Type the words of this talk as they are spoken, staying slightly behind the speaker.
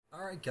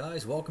Alright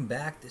guys, welcome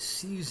back to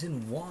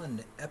Season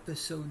 1,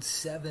 Episode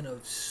 7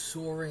 of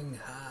Soaring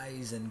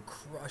Highs and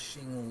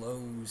Crushing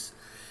Lows.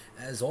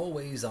 As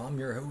always, I'm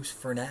your host,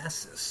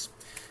 Fernassus,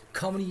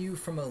 coming to you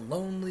from a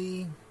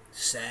lonely,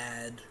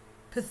 sad,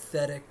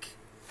 pathetic,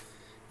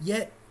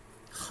 yet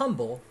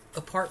humble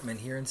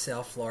apartment here in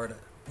South Florida.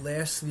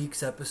 Last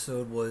week's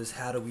episode was,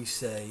 how do we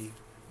say,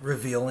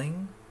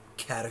 revealing,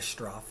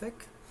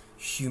 catastrophic,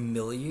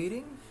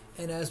 humiliating,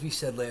 and as we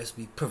said last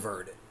week,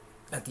 perverted.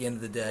 At the end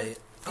of the day,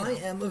 I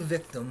am a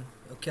victim,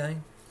 okay?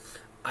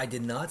 I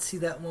did not see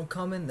that one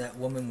coming. That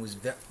woman was,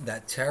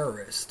 that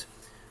terrorist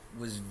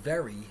was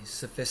very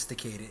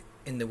sophisticated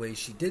in the way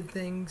she did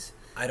things.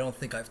 I don't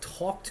think I've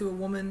talked to a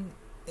woman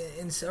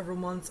in several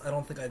months. I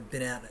don't think I've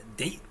been at a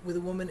date with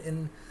a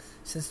woman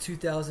since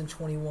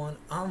 2021.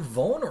 I'm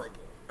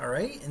vulnerable, all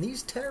right? And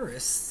these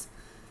terrorists,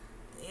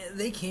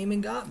 they came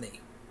and got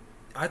me.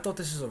 I thought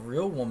this was a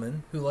real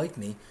woman who liked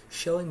me,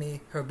 showing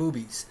me her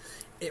boobies.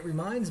 It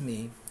reminds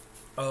me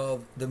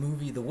of the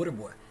movie The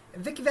Waterboy.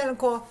 Vicky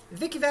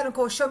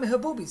Valancourt showed me her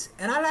boobies,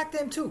 and I like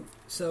them too.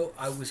 So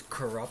I was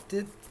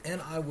corrupted, and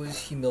I was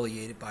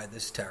humiliated by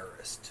this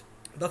terrorist.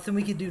 Nothing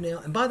we could do now.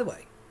 And by the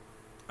way,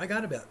 I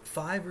got about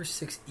 5 or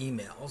 6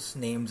 emails,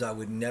 names I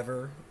would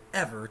never,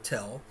 ever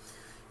tell.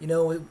 You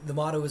know, the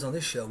motto is on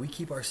this show, we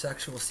keep our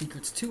sexual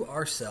secrets to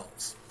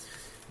ourselves.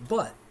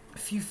 But a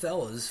few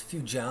fellas, a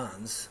few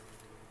Johns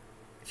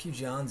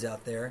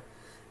out there,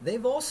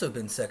 they've also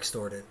been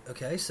sextorted,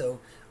 okay? So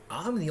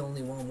I'm the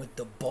only one with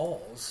the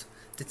balls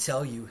to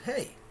tell you,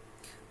 hey,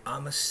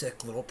 I'm a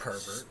sick little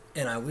pervert,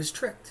 and I was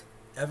tricked.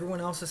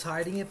 Everyone else is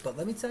hiding it, but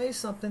let me tell you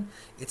something.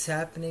 It's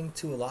happening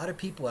to a lot of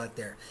people out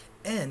there.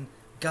 And,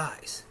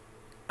 guys,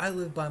 I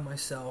live by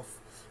myself.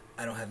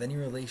 I don't have any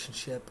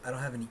relationship. I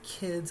don't have any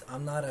kids.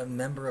 I'm not a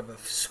member of a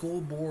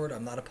school board.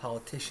 I'm not a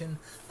politician.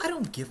 I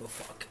don't give a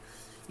fuck.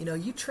 You know,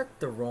 you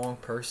tricked the wrong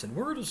person.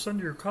 Where to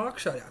send your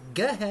cockshot out?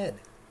 Go ahead.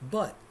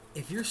 But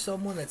if you're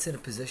someone that's in a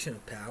position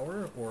of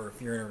power, or if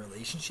you're in a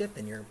relationship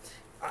and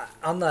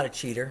I'm not a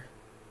cheater,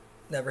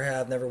 never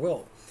have, never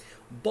will.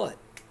 But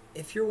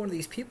if you're one of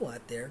these people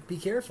out there, be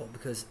careful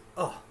because,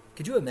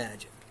 could you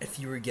imagine if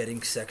you were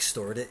getting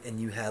sextorted and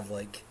you had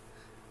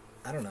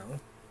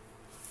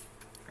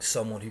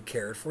someone who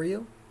cared for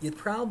you? You'd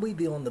probably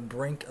be on the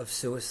brink of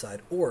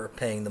suicide or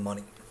paying the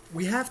money.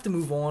 We have to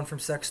move on from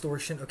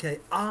sextortion,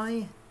 okay?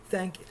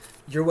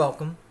 You're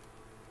welcome.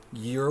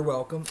 You're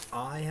welcome.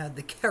 I had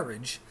the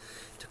courage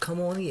to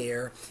come on the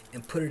air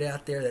and put it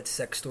out there that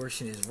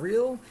sextortion is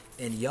real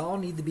and y'all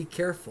need to be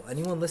careful.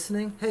 Anyone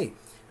listening? Hey,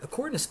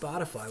 according to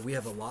Spotify, we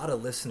have a lot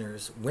of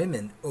listeners,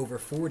 women over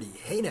 40.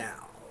 Hey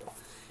now.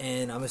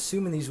 And I'm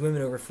assuming these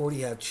women over 40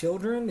 have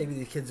children. Maybe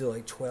the kids are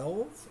like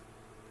 12.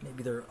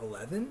 Maybe they're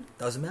 11.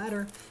 Doesn't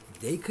matter.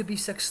 They could be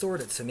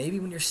sextorted. So maybe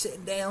when you're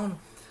sitting down,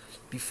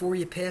 before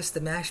you pass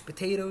the mashed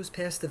potatoes,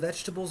 pass the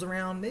vegetables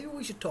around, maybe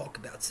we should talk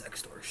about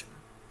sextortion.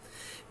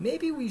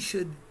 Maybe we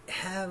should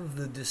have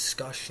the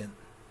discussion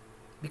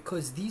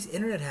because these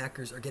internet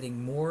hackers are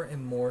getting more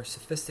and more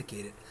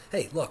sophisticated.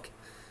 Hey, look,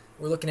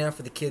 we're looking out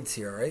for the kids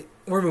here, all right?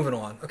 We're moving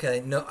on.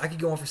 Okay, no, I could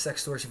go on for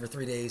sextortion for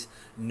 3 days.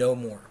 No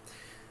more.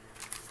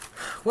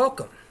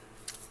 Welcome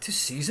to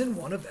Season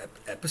 1 of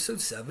Episode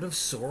 7 of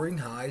Soaring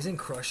Highs and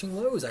Crushing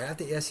Lows. I have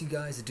to ask you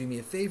guys to do me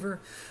a favor.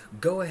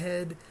 Go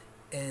ahead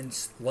and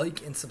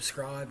like and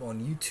subscribe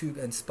on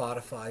YouTube and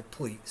Spotify,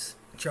 please.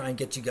 Try and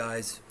get you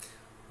guys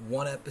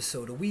 1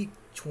 episode a week,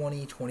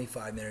 20,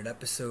 25-minute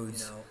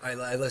episodes. You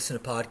know, I listen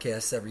to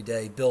podcasts every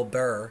day. Bill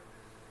Burr,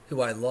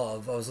 who I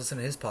love, I was listening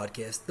to his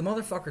podcast. The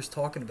motherfucker's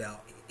talking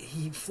about,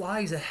 he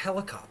flies a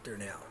helicopter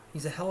now.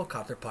 He's a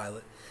helicopter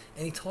pilot,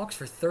 and he talks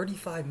for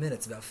 35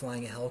 minutes about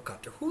flying a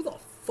helicopter. Who the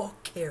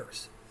fuck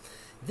cares?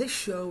 This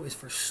show is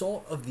for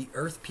salt of the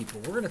earth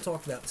people. We're going to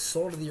talk about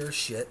salt of the earth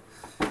shit,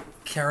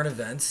 current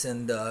events,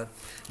 and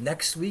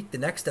next week, the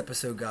next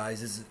episode,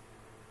 guys, is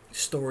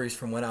stories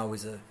from when I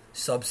was a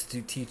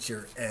substitute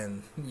teacher,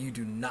 and you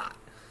do not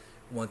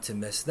want to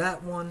miss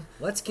that one.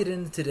 Let's get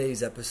into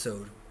today's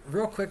episode.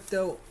 Real quick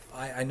though,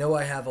 I know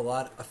I have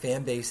a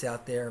fan base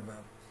out there of a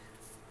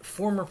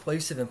former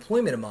place of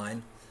employment of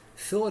mine,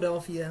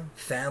 Philadelphia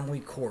Family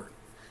Court.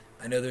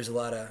 I know there's a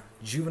lot of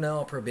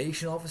juvenile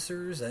probation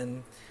officers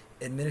and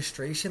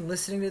administration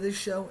listening to this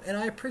show, and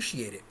I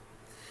appreciate it.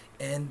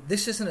 And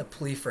this isn't a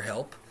plea for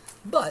help,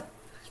 but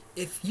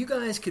if you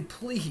guys could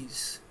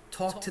please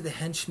talk to the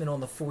henchman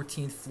on the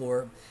 14th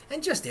floor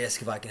and just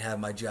ask if I can have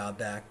my job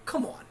back.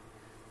 Come on.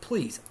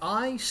 Please.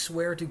 I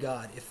swear to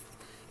God,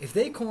 if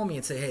they call me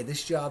and say, hey,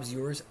 this job's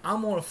yours,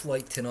 I'm on a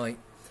flight tonight,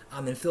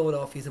 I'm in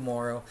Philadelphia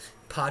tomorrow,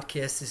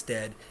 podcast is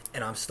dead,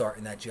 and I'm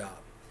starting that job.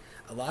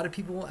 A lot of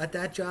people at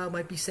that job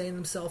might be saying to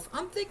themselves,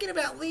 I'm thinking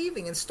about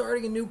leaving and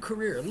starting a new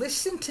career.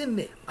 Listen to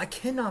me. I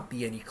cannot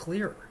be any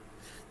clearer.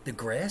 The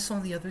grass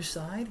on the other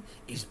side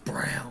is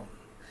brown.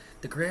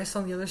 The grass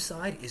on the other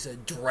side is a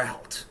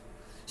drought.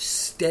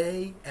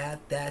 Stay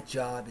at that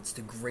job. It's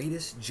the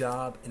greatest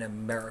job in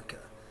America.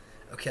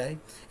 Okay?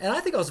 And I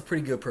think I was a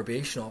pretty good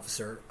probation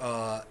officer.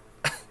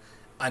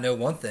 I know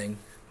one thing.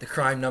 The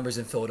crime numbers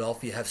in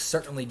Philadelphia have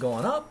certainly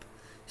gone up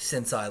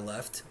since I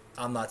left.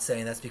 I'm not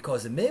saying that's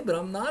because of me, but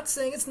I'm not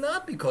saying it's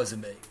not because of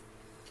me.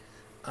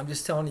 I'm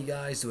just telling you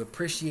guys to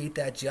appreciate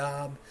that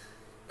job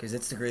because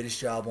it's the greatest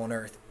job on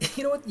earth.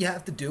 You know what you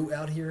have to do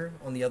out here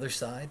on the other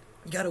side?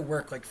 You got to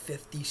work like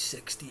 50,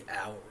 60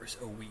 hours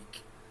a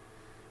week.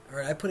 All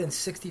right, I put in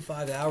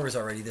 65 hours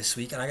already this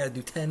week, and I got to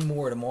do 10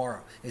 more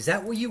tomorrow. Is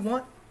that what you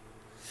want?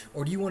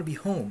 Or do you want to be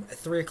home at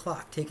 3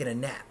 o'clock taking a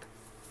nap?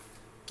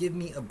 Give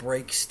me a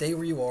break. Stay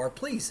where you are.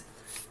 Please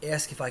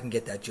ask if I can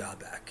get that job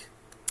back.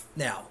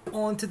 Now,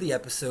 on to the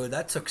episode.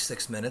 That took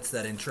 6 minutes,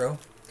 that intro.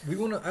 I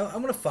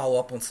want to follow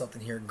up on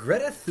something here.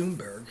 Greta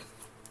Thunberg,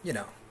 you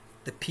know,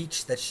 the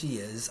peach that she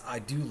is. I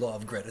do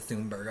love Greta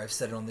Thunberg. I've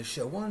said it on this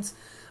show once.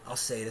 I'll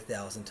say it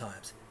 1,000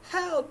 times.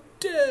 How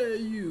dare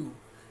you?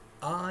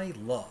 I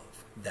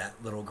love that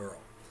little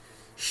girl.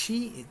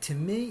 She, to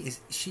me,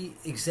 she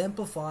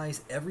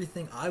exemplifies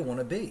everything I want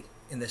to be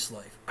in this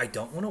life. I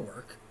don't want to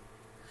work.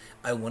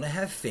 I want to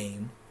have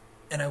fame.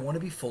 And I want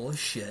to be full of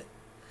shit.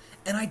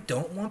 And I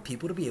don't want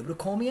people to be able to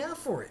call me out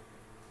for it.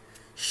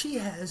 She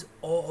has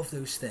all of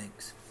those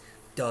things.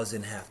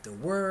 Doesn't have to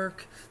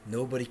work.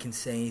 Nobody can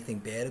say anything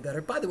bad about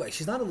her. By the way,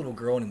 she's not a little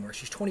girl anymore.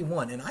 She's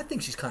 21, and I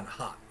think she's kind of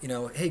hot. You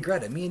know, hey,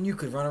 Greta, me and you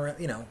could run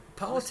around, you know,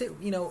 politics,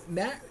 you know,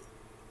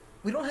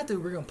 we don't have to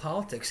agree on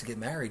politics to get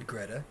married,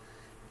 Greta.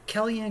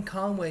 Kellyanne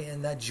Conway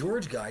and that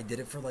George guy did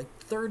it for like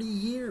 30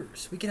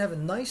 years. We can have a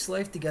nice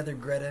life together,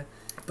 Greta.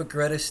 But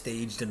Greta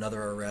staged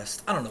another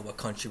arrest. I don't know what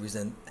country she was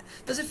in.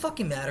 Does it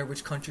fucking matter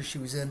which country she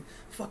was in?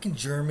 Fucking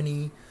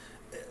Germany,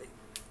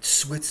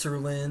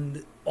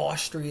 Switzerland,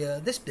 Austria.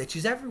 This bitch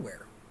is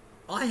everywhere.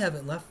 I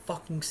haven't left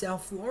fucking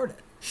South Florida.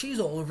 She's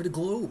all over the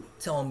globe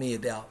telling me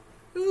about,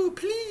 oh,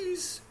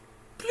 please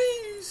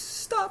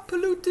stop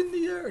polluting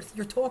the earth.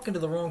 You're talking to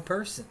the wrong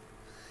person.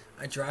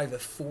 I drive a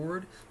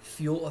Ford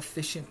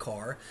fuel-efficient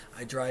car.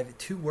 I drive it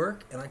to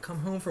work, and I come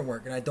home from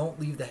work, and I don't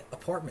leave the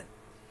apartment.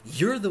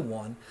 You're the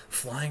one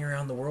flying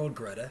around the world,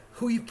 Greta.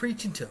 Who are you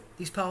preaching to?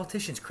 These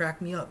politicians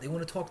crack me up. They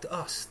want to talk to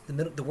us,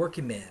 the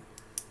working man,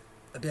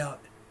 about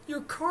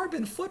your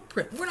carbon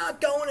footprint. We're not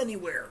going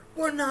anywhere.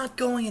 We're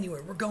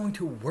going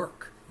to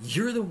work.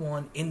 You're the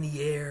one in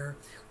the air,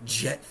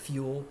 jet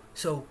fuel.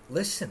 So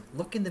listen,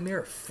 look in the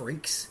mirror,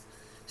 freaks.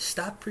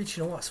 Stop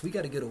preaching to us. We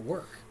got to go to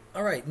work.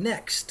 All right,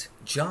 next,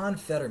 John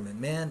Fetterman.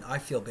 Man, I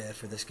feel bad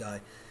for this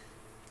guy.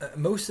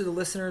 Most of the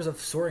listeners of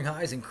Soaring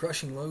Highs and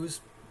Crushing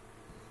Lows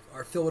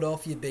are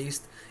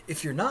Philadelphia-based.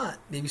 If you're not,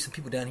 maybe some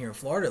people down here in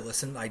Florida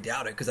listen. I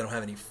doubt it because I don't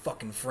have any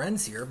fucking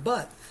friends here.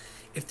 But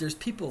if there's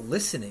people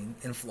listening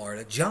in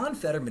Florida, John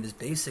Fetterman is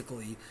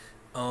basically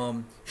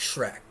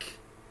Shrek.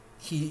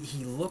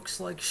 He looks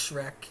like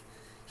Shrek.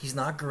 He's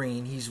not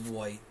green. He's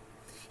white.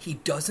 He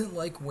doesn't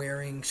like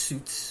wearing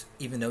suits,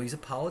 even though he's a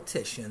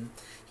politician.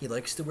 He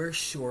likes to wear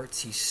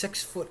shorts. He's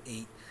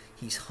 6'8".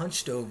 He's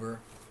hunched over.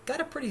 Got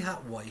a pretty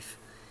hot wife.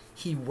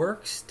 He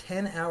works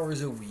 10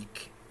 hours a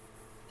week.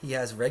 He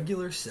has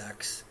regular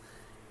sex.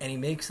 And he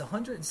makes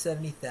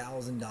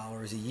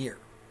 $170,000 a year.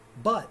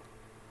 But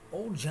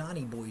old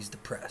Johnny Boy's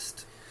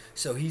depressed.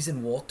 So he's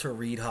in Walter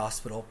Reed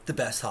Hospital, the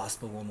best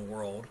hospital in the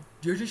world.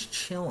 You're just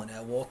chilling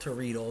at Walter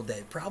Reed all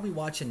day. Probably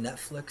watching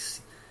Netflix.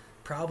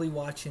 Probably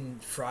watching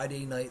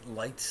Friday Night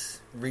Lights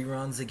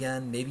reruns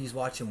again. Maybe he's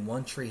watching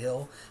One Tree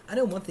Hill. I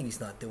know one thing he's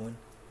not doing.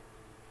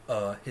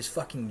 His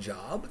fucking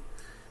job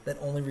that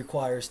only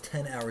requires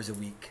 10 hours a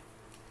week.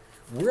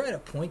 We're at a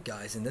point,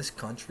 guys, in this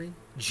country.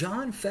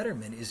 John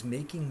Fetterman is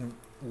making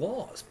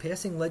laws,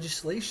 passing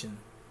legislation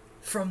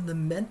from the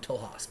mental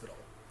hospital.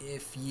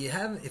 If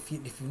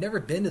you've never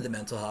been to the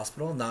mental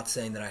hospital, I'm not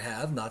saying that I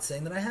have, not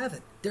saying that I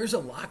haven't. There's a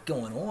lot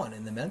going on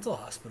in the mental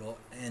hospital,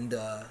 and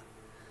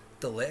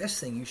the last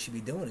thing you should be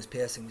doing is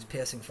passing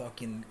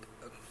fucking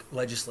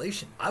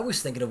legislation. I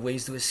was thinking of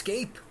ways to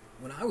escape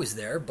when I was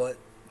there, but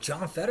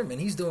John Fetterman,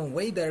 he's doing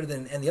way better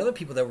than, and the other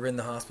people that were in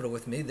the hospital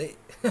with me, they,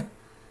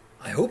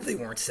 I hope they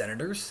weren't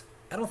senators.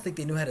 I don't think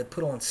they knew how to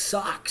put on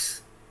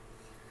socks,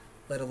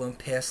 let alone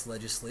pass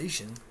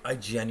legislation. I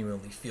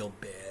genuinely feel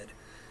bad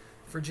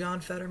for John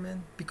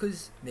Fetterman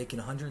because making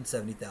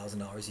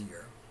 $170,000 a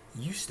year,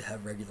 used to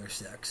have regular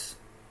sex.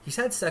 He's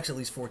had sex at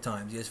least 4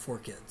 times. He has 4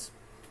 kids.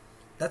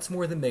 That's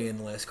more than me in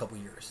the last couple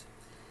years.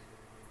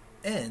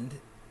 And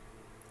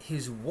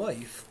his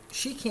wife,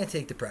 she can't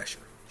take the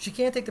pressure. She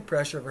can't take the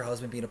pressure of her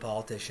husband being a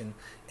politician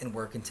and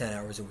working 10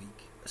 hours a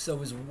week. So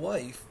his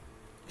wife,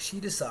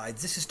 she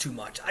decides, this is too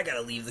much. I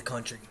gotta leave the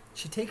country.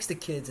 She takes the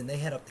kids and they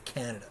head up to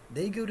Canada.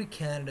 They go to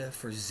Canada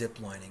for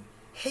ziplining.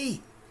 Hey,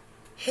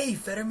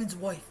 Fetterman's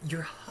wife,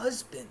 your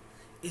husband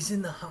is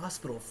in the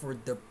hospital for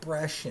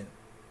depression.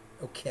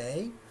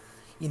 Okay?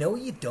 You know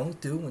what you don't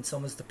do when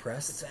someone's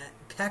depressed? It's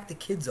pack the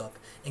kids up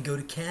and go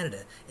to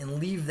Canada and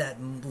leave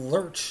that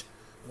lurch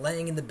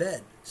laying in the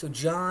bed. So,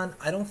 John,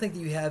 I don't think that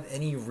you have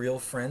any real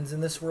friends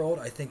in this world.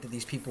 I think that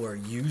these people are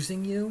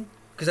using you.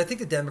 Because I think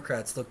the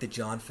Democrats looked at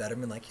John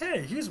Fetterman like,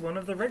 hey, he's one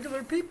of the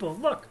regular people.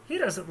 Look, he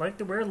doesn't like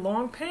to wear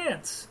long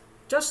pants.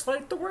 Just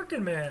like the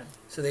working man.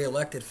 So they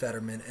elected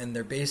Fetterman, and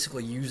they're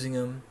basically using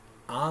him.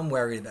 I'm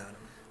worried about him.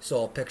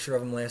 Saw a picture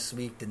of him last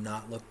week. Did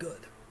not look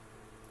good.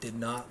 Did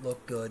not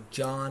look good.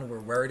 John, we're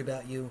worried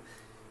about you.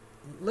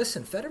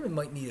 Listen, Fetterman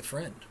might need a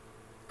friend.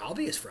 I'll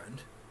be his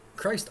friend.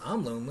 Christ,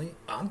 I'm lonely.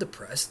 I'm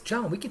depressed.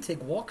 John, we can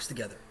take walks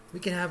together. We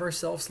can have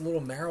ourselves a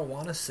little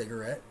marijuana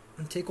cigarette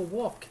and take a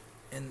walk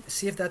and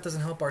see if that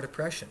doesn't help our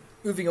depression.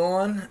 Moving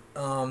on,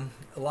 a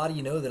lot of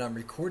you know that I'm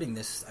recording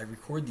this. I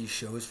record these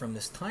shows from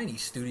this tiny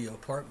studio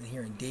apartment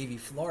here in Davie,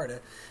 Florida.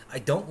 I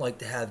don't like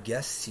to have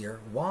guests here.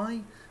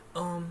 Why?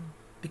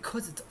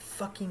 Because it's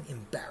fucking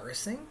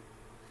embarrassing.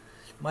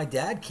 My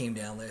dad came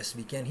down last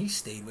weekend. He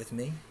stayed with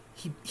me.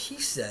 He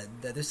said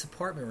that this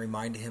apartment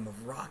reminded him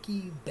of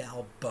Rocky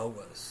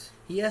Balboa's.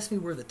 He asked me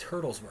where the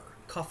turtles were.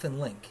 Cuff and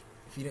Link.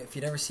 If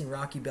you've never seen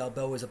Rocky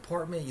Balboa's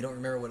apartment, you don't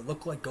remember what it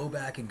looked like, go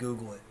back and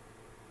Google it.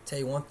 Tell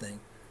you one thing,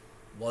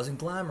 wasn't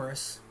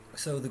glamorous.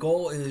 So the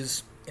goal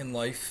is, in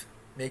life,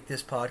 make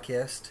this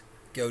podcast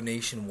go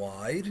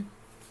nationwide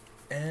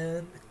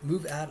and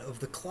move out of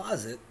the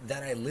closet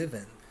that I live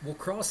in. We'll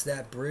cross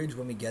that bridge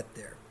when we get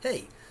there.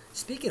 Hey,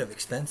 speaking of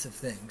expensive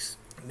things,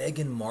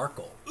 Meghan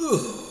Markle.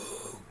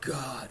 Oh,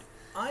 God.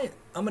 I'm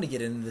going to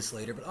get into this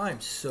later, but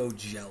I'm so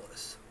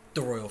jealous.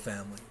 The royal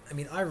family. I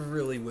mean, I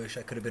really wish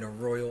I could have been a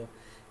royal.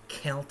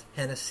 Count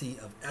Hennessy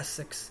of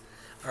Essex.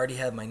 I already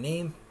have my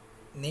name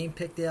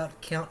picked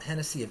out. Count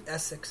Hennessy of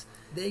Essex.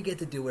 They get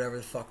to do whatever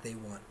the fuck they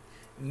want.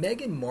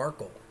 Meghan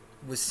Markle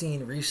was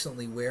seen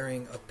recently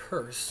wearing a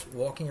purse,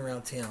 walking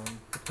around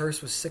town. The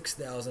purse was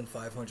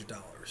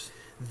 $6,500.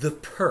 The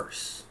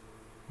purse.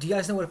 Do you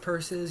guys know what a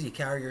purse is? You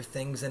carry your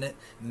things in it.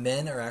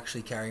 Men are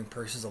actually carrying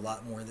purses a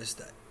lot more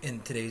in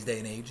today's day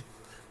and age.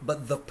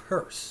 But the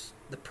purse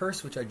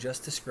which I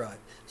just described,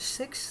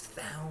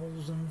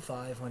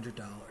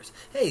 $6,500.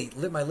 Hey,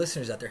 my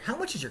listeners out there, how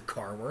much is your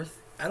car worth?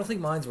 I don't think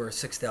mine's worth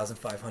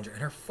 $6,500, and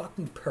her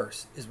fucking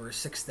purse is worth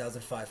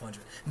 $6,500.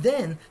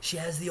 Then she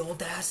has the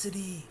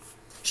audacity,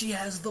 she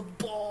has the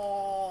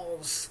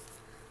balls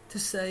to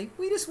say,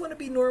 we just want to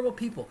be normal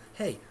people.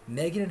 Hey,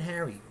 Meghan and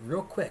Harry,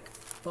 real quick,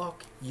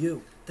 fuck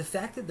you. The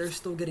fact that they're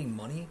still getting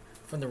money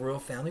from the royal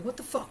family, what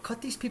the fuck?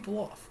 Cut these people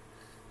off.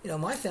 You know,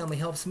 my family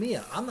helps me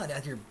out. I'm not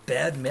out here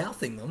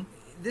bad-mouthing them.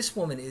 This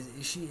woman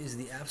she is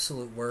the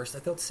absolute worst. I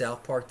thought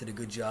South Park did a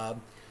good job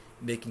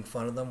making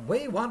fun of them.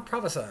 We want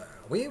privacy.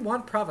 We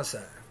want privacy.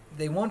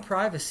 They want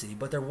privacy,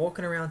 but they're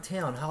walking around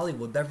town,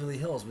 Hollywood, Beverly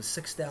Hills, with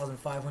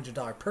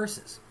 $6,500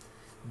 purses.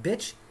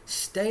 Bitch,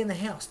 stay in the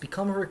house.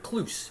 Become a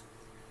recluse.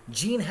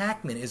 Gene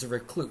Hackman is a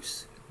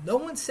recluse. No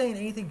one's saying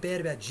anything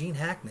bad about Gene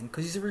Hackman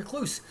because he's a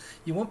recluse.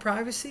 You want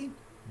privacy?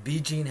 Be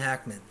Gene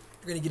Hackman.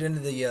 We're going to get into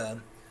the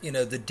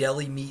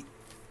deli meat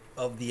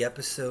of the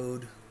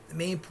episode. The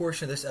main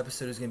portion of this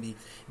episode is going to be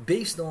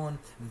based on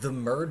the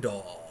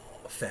Murdaugh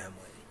family.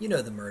 You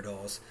know the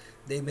Murdaughs.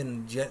 They've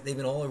been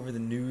all over the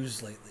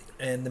news lately.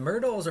 And the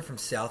Murdaughs are from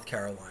South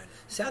Carolina.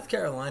 South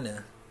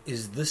Carolina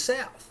is the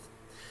South.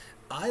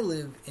 I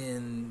live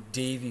in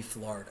Davie,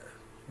 Florida,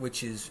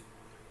 which is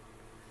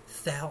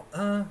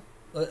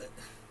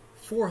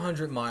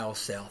 400 miles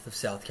south of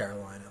South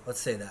Carolina. Let's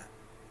say that.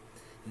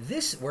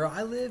 This, where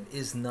I live,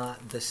 is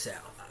not the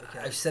South. Okay.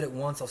 I've said it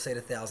once, I'll say it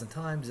 1,000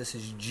 times. This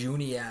is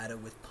Juniata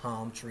with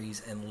palm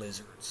trees and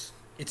lizards.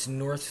 It's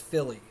North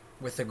Philly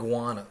with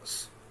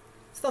iguanas.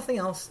 It's nothing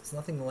else. It's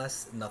nothing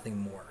less, nothing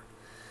more.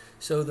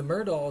 So the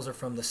Murdaughs are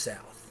from the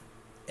South.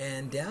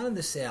 And down in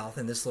the South,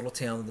 in this little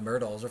town that the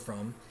Murdaughs are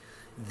from,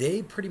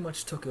 they pretty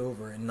much took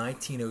over in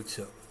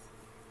 1902.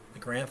 The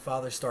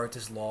grandfather started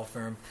this law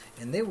firm,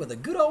 and they were the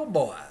good old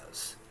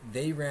boys.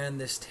 They ran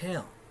this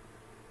town.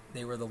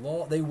 They were the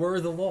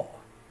law.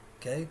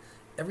 Okay?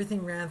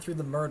 Everything ran through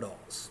the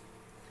Murdaughs.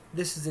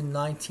 This is in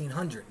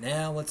 1900.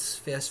 Now let's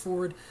fast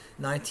forward.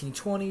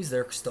 1920s,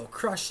 they're still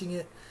crushing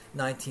it.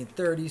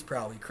 1930s,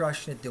 probably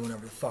crushing it, doing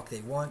whatever the fuck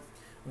they want.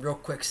 Real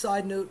quick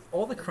side note,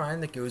 all the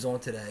crime that goes on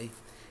today,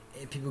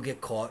 and people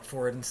get caught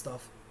for it and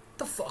stuff, what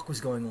the fuck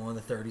was going on in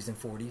the 30s and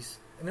 40s?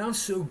 I mean, I'm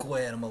so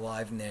glad I'm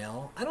alive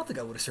now. I don't think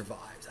I would have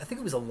survived. I think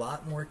it was a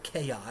lot more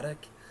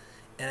chaotic,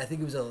 and I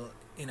think it was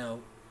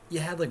you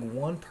had like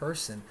one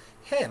person,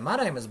 hey, my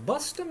name is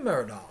Buster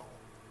Murdaugh.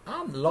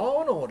 I'm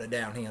law and order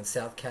down here in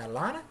South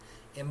Carolina,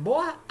 and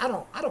boy,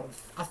 I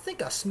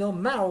think I smell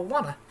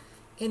marijuana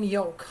in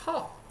your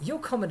car. You're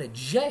coming to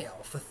jail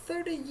for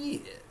 30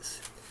 years.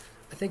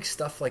 I think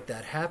stuff like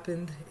that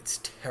happened.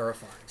 It's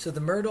terrifying. So the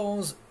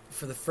Murdaughs,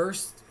 for the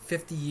first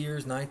 50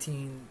 years,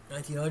 1900,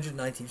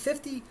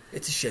 1950,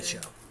 it's a shit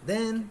show.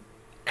 Then,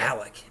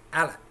 Alec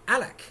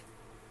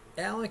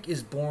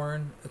is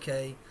born,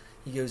 okay?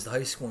 He goes to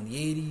high school in the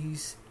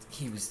 80s.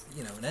 He was,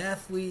 an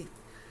athlete.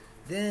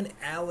 Then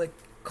Alec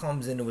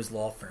comes into his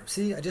law firm.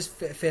 See, I just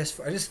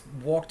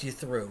walked you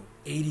through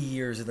 80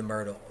 years of the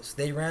Murdaughs.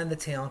 They ran the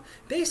town.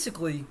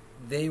 Basically,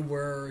 they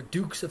were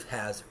Dukes of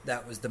Hazzard.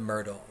 That was the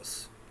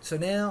Murdaughs. So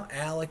now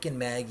Alec and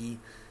Maggie,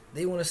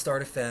 they want to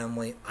start a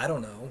family. I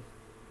don't know,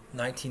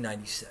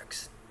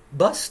 1996.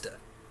 Buster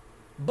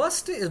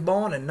is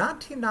born in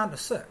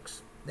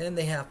 1996. Then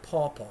they have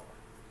Paw.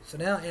 So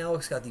now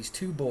Alec's got these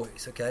two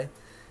boys, okay?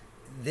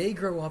 They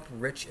grow up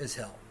rich as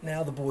hell.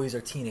 Now the boys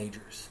are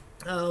teenagers.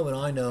 Oh, and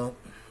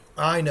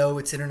I know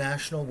it's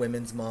International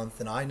Women's Month,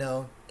 and I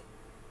know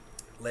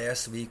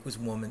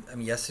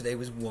yesterday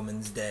was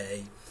Women's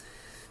Day.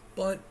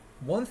 But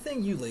one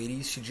thing you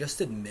ladies should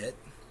just admit,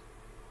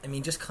 I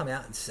mean, just come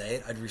out and say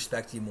it. I'd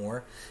respect you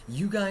more.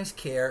 You guys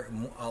care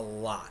a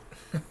lot,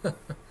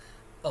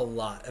 a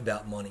lot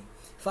about money.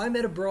 If I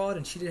met a broad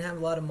and she didn't have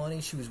a lot of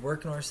money, she was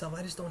working on herself,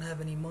 I just don't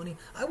have any money,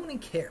 I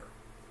wouldn't care.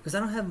 Because I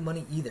don't have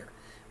money either.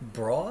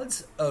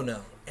 Broads? Oh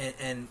no.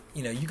 And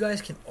you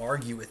guys can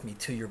argue with me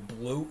till you're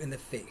blue in the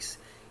face.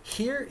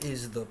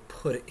 Here's the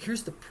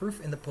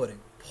proof in the pudding.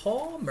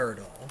 Paul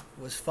Murdaugh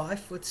was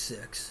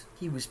 5'6".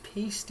 He was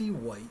pasty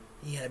white.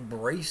 He had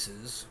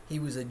braces. He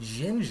was a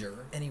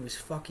ginger, and he was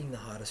fucking the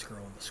hottest girl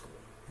in the school.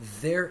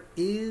 There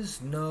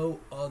is no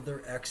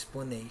other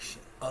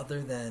explanation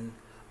other than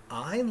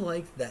I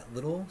like that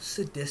little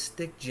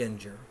sadistic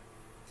ginger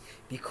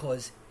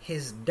because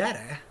his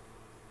daddy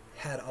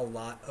had a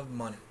lot of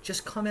money.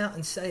 Just come out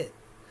and say it.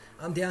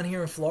 I'm down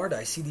here in Florida.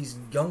 I see these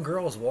young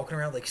girls walking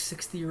around like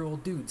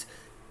 60-year-old dudes.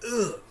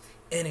 Ugh.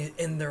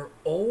 And they're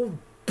old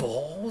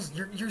balls.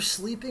 You're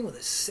sleeping with a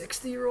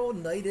 60-year-old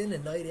night in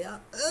and night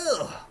out.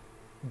 Ugh.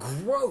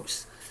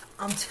 Gross.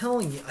 I'm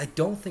telling you, I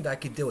don't think I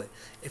could do it.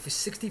 If a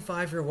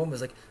 65-year-old woman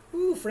was like,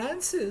 "Ooh,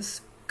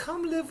 Francis,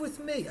 come live with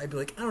me," I'd be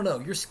like, "I don't know.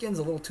 Your skin's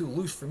a little too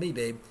loose for me,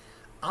 babe.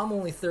 I'm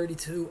only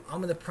 32.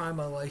 I'm in the prime of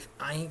my life.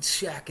 I ain't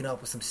shacking up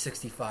with some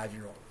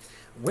 65-year-old.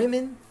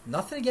 Women,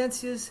 nothing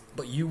against you,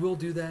 but you will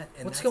do that.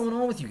 And what's going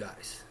on with you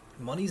guys?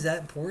 Money's that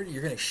important?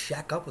 You're going to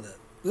shack up with a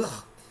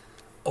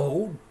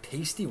old,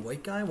 pasty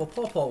white guy? Well,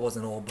 Paul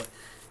wasn't old, but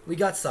we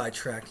got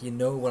sidetracked. You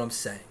know what I'm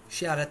saying.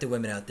 Shout out to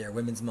women out there.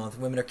 Women's Month.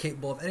 Women are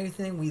capable of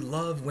anything. We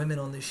love women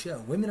on this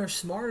show. Women are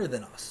smarter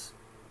than us.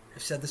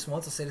 I've said this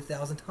once, I'll say it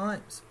 1,000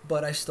 times.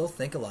 But I still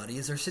think a lot of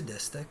you are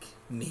sadistic,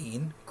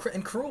 mean,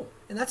 and cruel.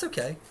 And that's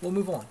okay. We'll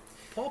move on.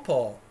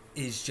 Paul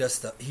is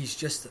just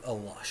a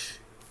lush.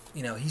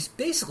 He's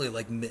basically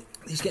like me.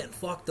 He's getting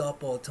fucked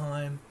up all the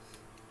time.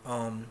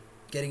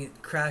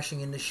 Crashing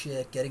into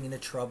shit, getting into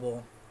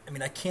trouble. I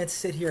mean, I can't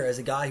sit here as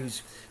a guy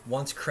who's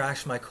once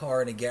crashed my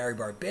car into Gary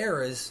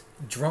Barbera's,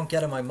 drunk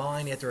out of my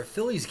mind after a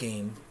Phillies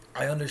game.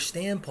 I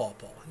understand Paul.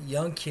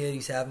 Young kid,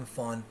 he's having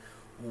fun,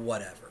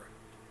 whatever.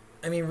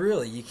 I mean,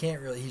 really,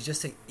 he's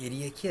just an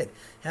idiot kid.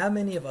 How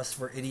many of us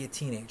were idiot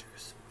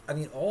teenagers? I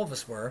mean, all of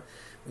us were.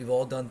 We've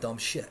all done dumb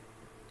shit.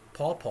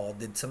 Paul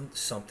did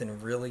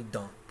something really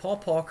dumb.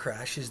 Paul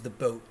crashes the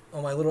boat.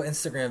 On my little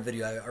Instagram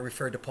video, I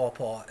referred to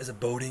Paul as a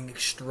boating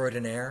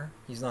extraordinaire.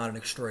 He's not an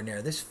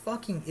extraordinaire. This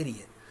fucking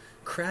idiot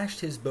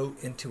crashed his boat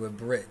into a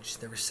bridge.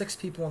 There were 6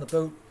 people on the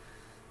boat.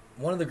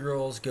 One of the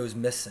girls goes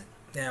missing.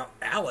 Now,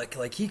 Alec,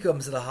 he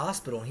comes to the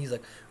hospital and he's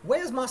like,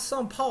 "Where's my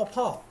son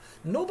Paul?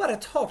 Nobody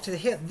talked to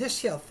this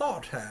here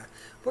thought here.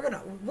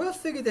 We'll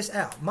figure this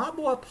out. My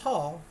boy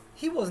Paul,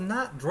 he was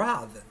not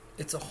driving."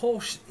 It's a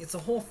whole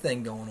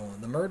thing going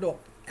on.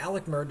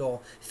 Alec Murdaugh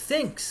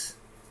thinks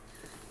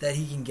that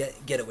he can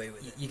get away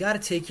with it. You got to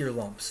take your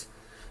lumps.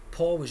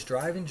 Paul was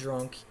driving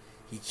drunk.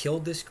 He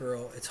killed this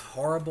girl. It's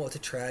horrible. It's a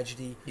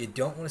tragedy. You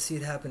don't want to see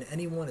it happen to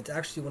anyone. It's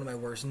actually one of my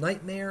worst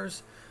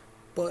nightmares.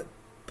 But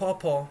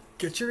Paul,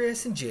 get your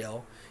ass in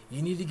jail.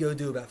 You need to go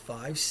do about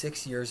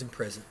 5-6 years in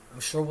prison. I'm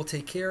sure we'll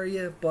take care of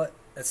you, but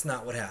that's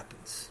not what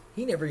happens.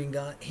 He never even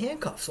got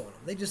handcuffs on him.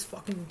 They just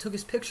fucking took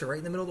his picture right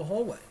in the middle of the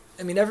hallway.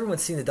 I mean,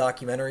 everyone's seen the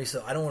documentary,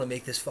 so I don't want to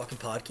make this fucking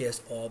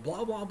podcast all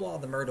blah, blah, blah,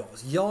 the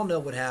Murdaughs. Y'all know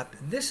what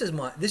happened. These are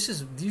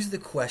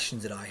the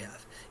questions that I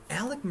have.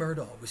 Alec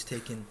Murdaugh was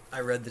taking, I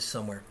read this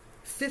somewhere,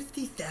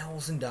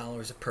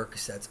 $50,000 of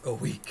Percocets a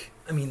week.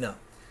 I mean, no,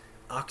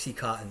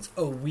 Oxycontins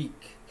a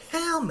week.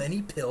 How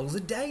many pills a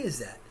day is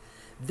that?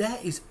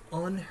 That is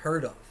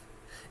unheard of.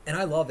 And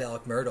I love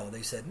Alec Murdaugh.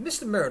 They said,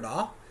 "Mr.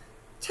 Murdaugh,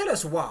 tell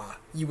us why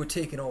you were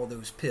taking all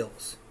those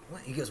pills."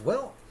 He goes,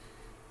 "Well,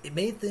 it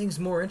made things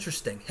more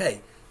interesting."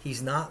 Hey,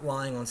 he's not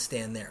lying on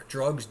stand there.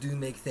 Drugs do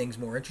make things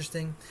more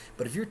interesting.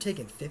 But if you're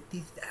taking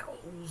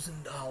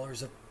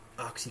 $50,000 of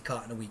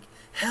Oxycontin a week,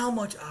 how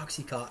much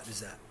Oxycontin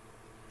is that?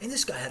 And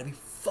this guy had to be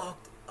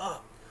fucked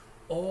up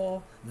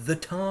all the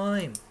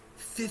time.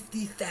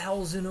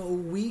 $50,000 a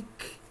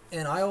week.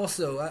 And I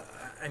also,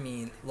 I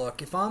mean,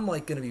 look, if I'm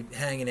going to be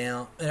hanging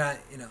out and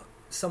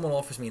someone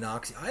offers me an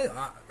Oxy,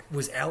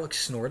 was Alex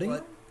snorting?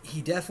 But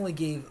he definitely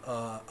gave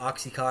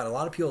Oxycontin. A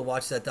lot of people who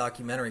watched that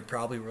documentary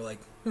probably were like,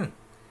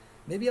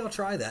 maybe I'll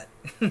try that.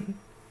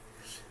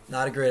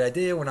 Not a great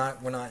idea. We're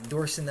not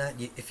endorsing that.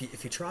 If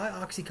you try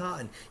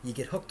Oxycontin, you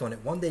get hooked on it.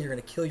 One day you're going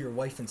to kill your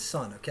wife and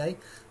son. Okay?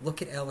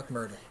 Look at Alec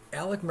Murdaugh.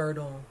 Alec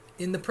Murdaugh,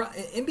 in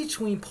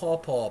between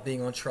Paul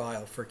being on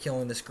trial for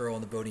killing this girl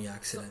in the boating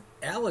accident,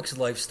 Alec's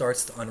life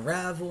starts to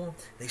unravel.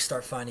 They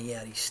start finding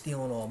out he's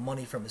stealing all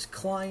money from his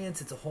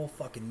clients. It's a whole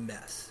fucking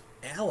mess.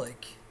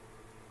 Alec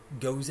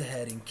goes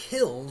ahead and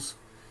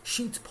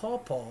shoots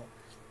Paul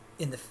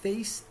in the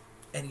face,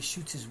 and he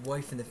shoots his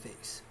wife in the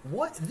face.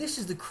 What? This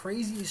is the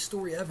craziest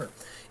story ever.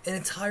 An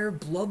entire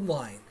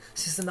bloodline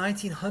since the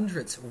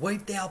 1900s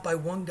wiped out by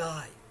one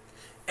guy.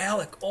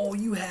 Alec, all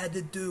you had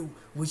to do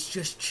was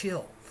just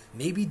chill.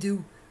 Maybe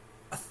do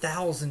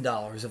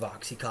 $1,000 of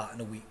Oxycontin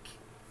a week.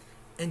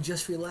 And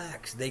just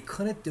relax. They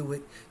couldn't do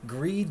it.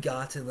 Greed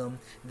got to them.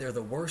 They're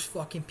the worst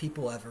fucking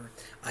people ever.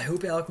 I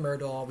hope Alec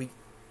Murdaugh,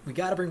 we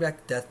got to bring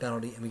back the death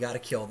penalty, and we got to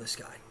kill this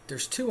guy.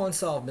 There's 2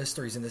 unsolved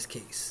mysteries in this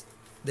case.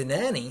 The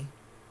nanny,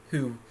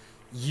 who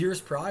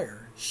years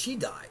prior, she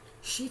died.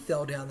 She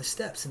fell down the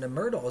steps, and the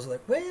Murdaughs was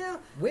like, well,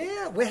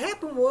 what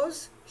happened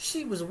was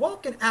she was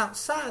walking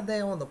outside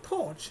there on the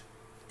porch,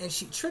 and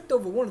she tripped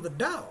over one of the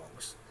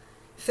dogs,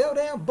 fell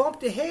down,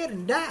 bumped her head,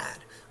 and died.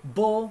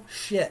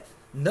 Bullshit.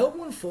 No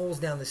one falls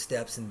down the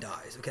steps and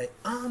dies, okay?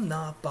 I'm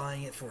not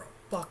buying it for a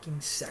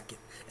fucking second,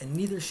 and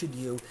neither should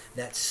you.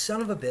 That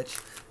son of a bitch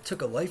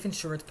took a life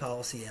insurance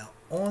policy out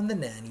on the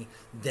nanny,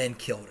 then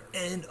killed her.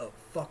 End of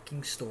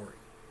fucking story.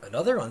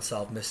 Another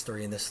unsolved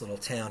mystery in this little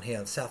town here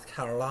in South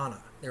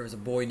Carolina. There was a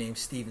boy named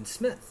Stephen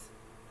Smith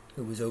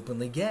who was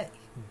openly gay.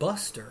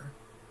 Buster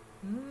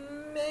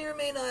may or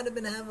may not have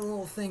been having a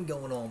little thing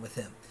going on with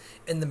him.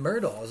 And the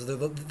Murdaughs,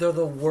 they're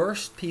the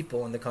worst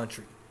people in the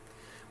country.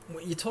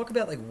 When you talk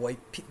about like white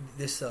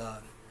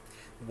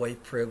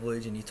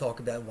privilege, and you talk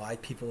about why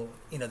people,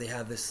 they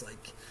have this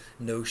like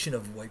notion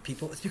of white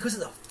people, it's because of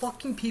the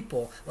fucking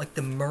people like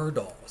the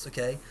Murdaughs,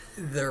 okay?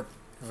 They're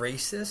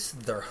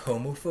racist, they're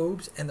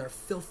homophobes, and they're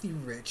filthy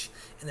rich,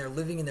 and they're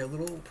living in their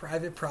little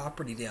private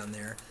property down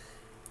there.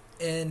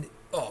 And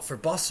for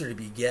Buster to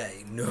be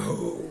gay,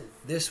 no,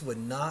 this would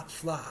not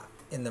fly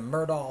in the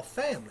Murdaugh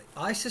family.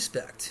 I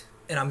suspect,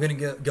 and I'm going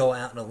to go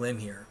out on a limb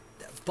here,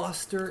 that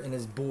Buster and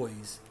his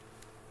boys,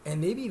 and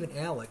maybe even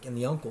Alec and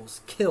the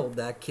uncles, killed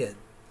that kid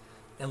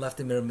and left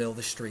him in the middle of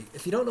the street.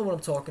 If you don't know what I'm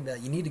talking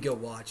about, you need to go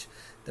watch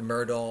The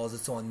Murdaughs.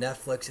 It's on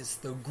Netflix. It's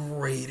the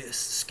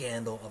greatest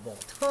scandal of all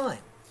time.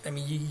 I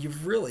mean, you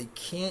really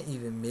can't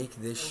even make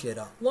this shit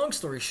up. Long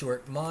story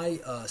short, my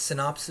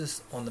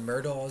synopsis on The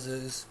Murdaughs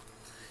is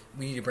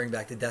we need to bring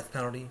back the death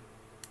penalty.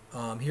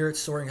 Here at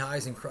Soaring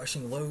Highs and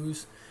Crushing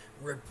Lows,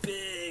 we're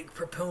big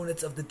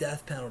proponents of the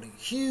death penalty.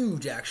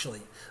 Huge,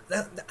 actually.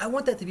 I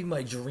want that to be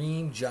my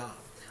dream job.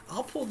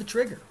 I'll pull the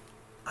trigger.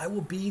 I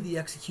will be the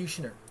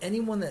executioner.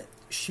 Anyone that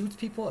shoots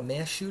people, a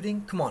mass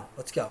shooting, come on,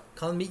 let's go.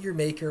 Come meet your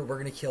maker. We're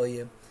going to kill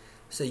you.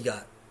 So you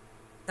got,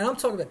 and I'm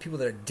talking about people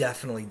that are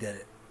definitely did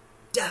it.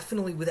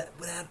 Definitely,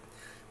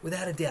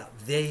 without a doubt,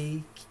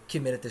 they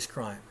committed this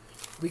crime.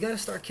 We got to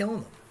start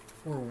killing them.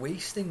 We're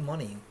wasting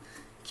money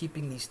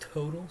keeping these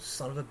total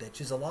son of a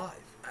bitches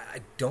alive. I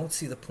don't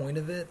see the point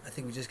of it. I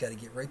think we just got to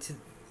get right to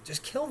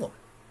just kill them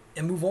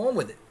and move on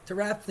with it. To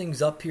wrap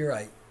things up here,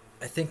 I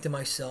think to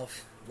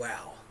myself,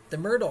 wow, the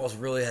Murdaughs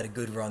really had a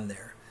good run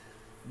there.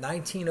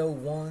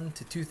 1901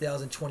 to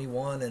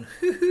 2021, and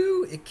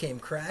it came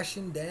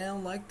crashing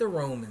down like the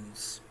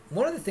Romans.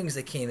 One of the things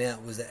that came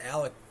out was that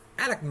Alec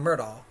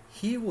Murdaugh,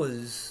 he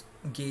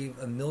gave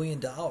 $1 million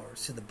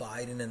to the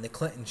Biden and the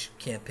Clinton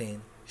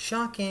campaign.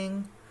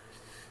 Shocking.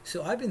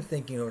 So I've been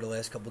thinking over the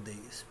last couple of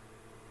days,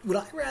 would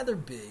I rather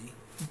be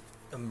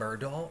a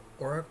Murdaugh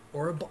or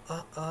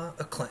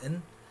a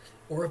Clinton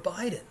or a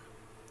Biden?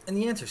 And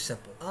the answer is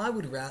simple. I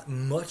would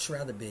much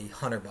rather be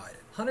Hunter Biden.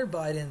 Hunter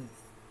Biden,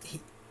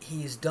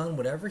 he has done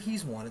whatever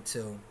he's wanted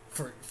to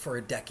for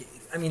a decade.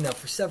 I mean, no,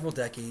 for several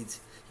decades.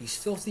 He's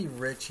filthy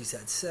rich. He's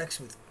had sex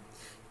with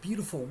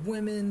beautiful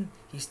women.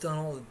 He's done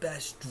all the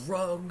best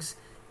drugs.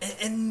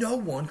 And no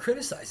one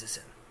criticizes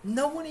him.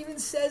 No one even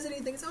says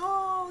anything. It's,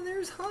 oh,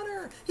 there's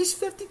Hunter. He's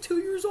 52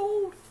 years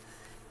old.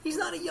 He's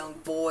not a young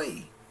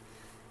boy.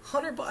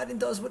 Hunter Biden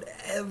does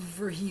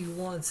whatever he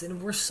wants,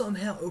 and we're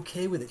somehow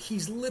okay with it.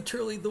 He's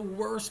literally the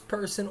worst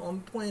person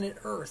on planet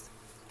Earth.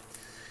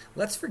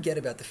 Let's forget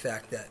about the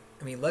fact that,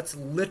 let's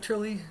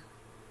literally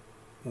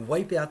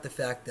wipe out the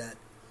fact that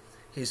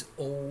his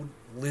old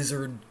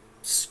lizard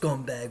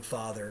scumbag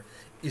father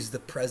is the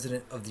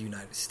president of the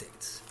United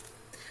States.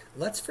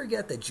 Let's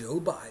forget that Joe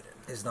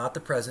Biden is not the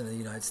president of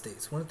the United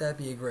States. Wouldn't that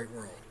be a great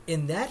world?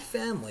 In that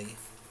family,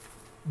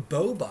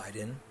 Beau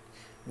Biden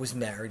was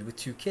married with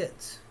 2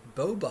 kids.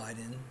 Beau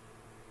Biden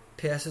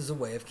passes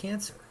away of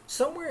cancer.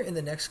 Somewhere in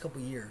the next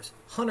couple years,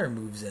 Hunter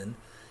moves in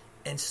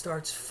and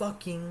starts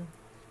fucking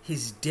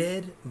his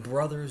dead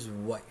brother's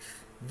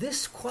wife.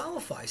 This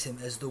qualifies him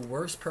as the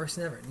worst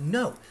person ever.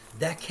 No,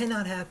 that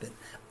cannot happen.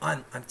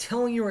 I'm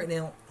telling you right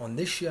now on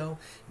this show,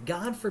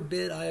 God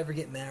forbid I ever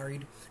get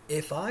married.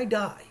 If I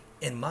die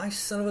and my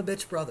son of a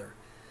bitch brother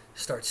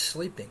starts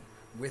sleeping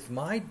with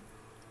my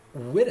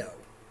widow,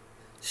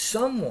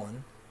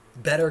 someone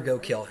better go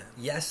kill him.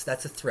 Yes,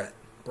 that's a threat.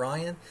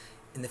 Brian,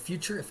 in the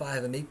future, if I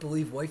have a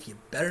make-believe wife, you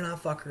better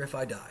not fuck her if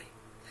I die.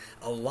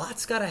 A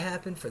lot's got to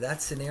happen for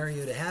that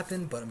scenario to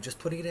happen, but I'm just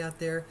putting it out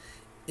there.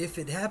 If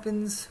it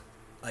happens,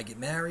 I get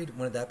married.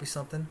 Wouldn't that be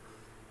something?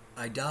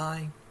 I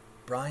die.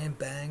 Brian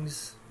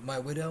bangs my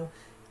widow.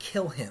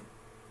 Kill him.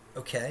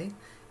 Okay?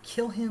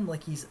 Kill him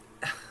like he's...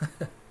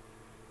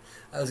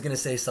 I was going to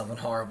say something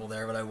horrible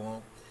there, but I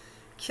won't.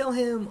 Kill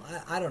him,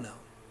 I don't know.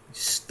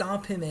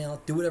 Stomp him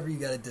out. Do whatever you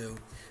got to do.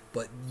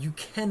 But you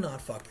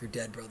cannot fuck your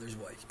dead brother's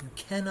wife. You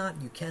cannot.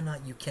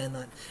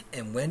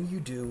 And when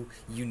you do,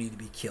 you need to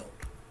be killed.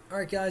 All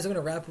right, guys, I'm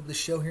going to wrap up the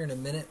show here in a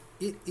minute.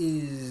 It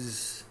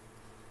is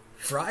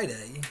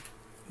Friday,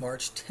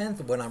 March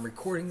 10th when I'm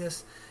recording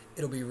this.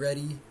 It'll be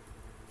ready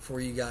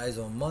for you guys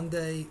on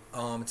Monday.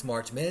 It's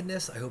March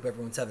Madness. I hope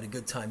everyone's having a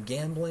good time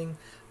gambling.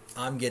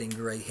 I'm getting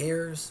gray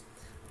hairs.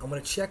 I'm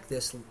going to check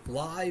this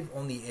live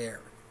on the air.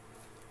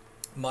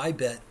 My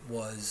bet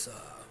was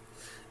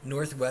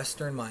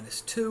Northwestern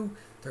 -2.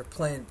 They're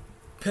playing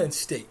Penn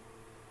State.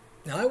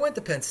 Now, I went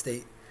to Penn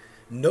State.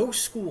 No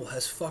school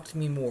has fucked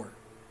me more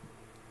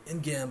in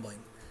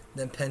gambling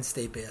than Penn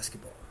State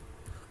basketball.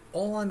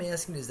 All I'm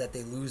asking is that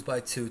they lose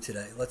by 2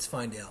 today. Let's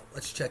find out.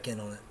 Let's check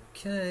in on it.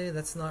 Okay,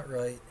 that's not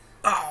right.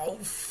 Oh,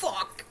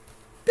 fuck.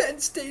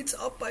 Penn State's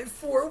up by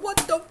 4. What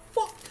the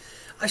fuck?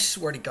 I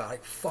swear to God, I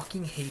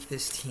fucking hate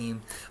this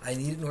team. I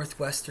needed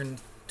Northwestern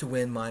to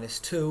win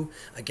 -2.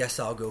 I guess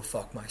I'll go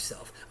fuck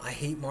myself. I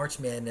hate March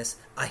Madness.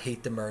 I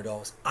hate the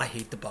Murdaughs. I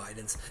hate the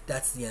Bidens.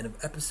 That's the end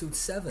of episode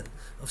 7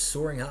 of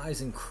Soaring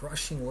Highs and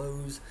Crushing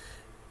Lows.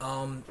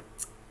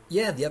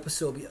 Yeah, the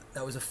episode will be...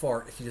 That was a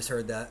fart, if you just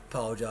heard that.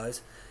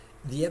 Apologize.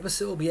 The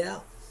episode will be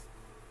out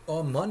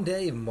on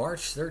Monday,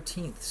 March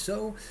 13th.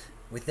 So,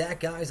 with that,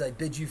 guys, I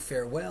bid you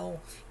farewell.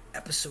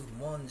 Episode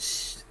 1,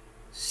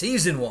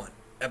 Season 1,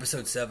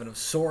 Episode 7 of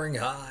Soaring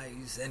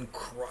Highs and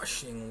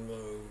Crushing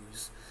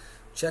Lows.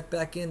 Check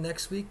back in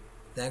next week.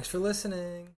 Thanks for listening.